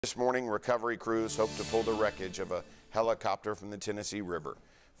This morning, recovery crews hope to pull the wreckage of a helicopter from the Tennessee River.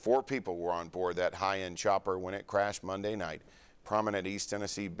 4 people were on board that high-end chopper when it crashed Monday night. Prominent East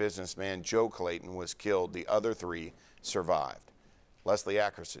Tennessee businessman Joe Clayton was killed. The other 3 survived. Leslie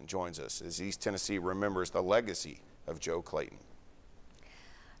Ackerson joins us as East Tennessee remembers the legacy of Joe Clayton.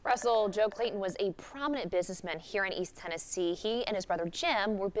 Russell, Joe Clayton was a prominent businessman here in East Tennessee. He and his brother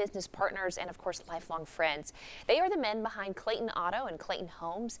Jim were business partners and, of course, lifelong friends. They are the men behind Clayton Auto and Clayton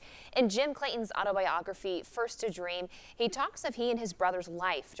Homes. In Jim Clayton's autobiography, First to Dream, he talks of he and his brother's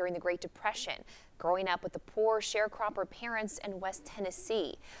life during the Great Depression, growing up with the poor sharecropper parents in West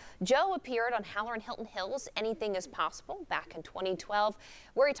Tennessee. Joe appeared on Haller and Hilton Hill's Anything is Possible back in 2012,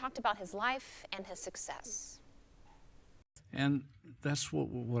 where he talked about his life and his success. And that's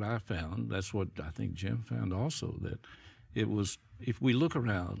what I found. That's what I think Jim found also, that it was, if we look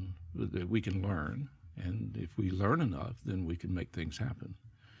around, that we can learn. And if we learn enough, then we can make things happen.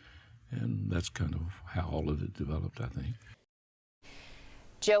 And that's kind of how all of it developed, I think.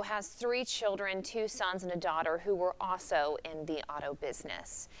 Joe has 3 children, 2 sons and a daughter who were also in the auto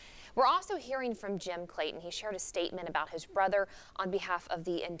business. We're also hearing from Jim Clayton. He shared a statement about his brother on behalf of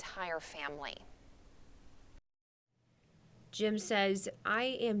the entire family. Jim says, "I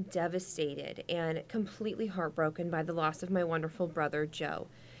am devastated and completely heartbroken by the loss of my wonderful brother, Joe.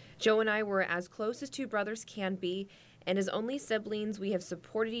 Joe and I were as close as 2 brothers can be, and as only siblings, we have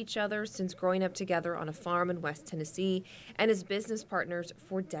supported each other since growing up together on a farm in West Tennessee and as business partners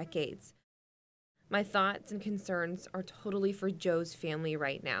for decades. My thoughts and concerns are totally for Joe's family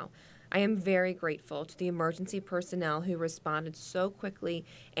right now. I am very grateful to the emergency personnel who responded so quickly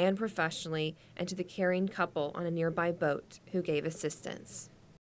and professionally, and to the caring couple on a nearby boat who gave assistance."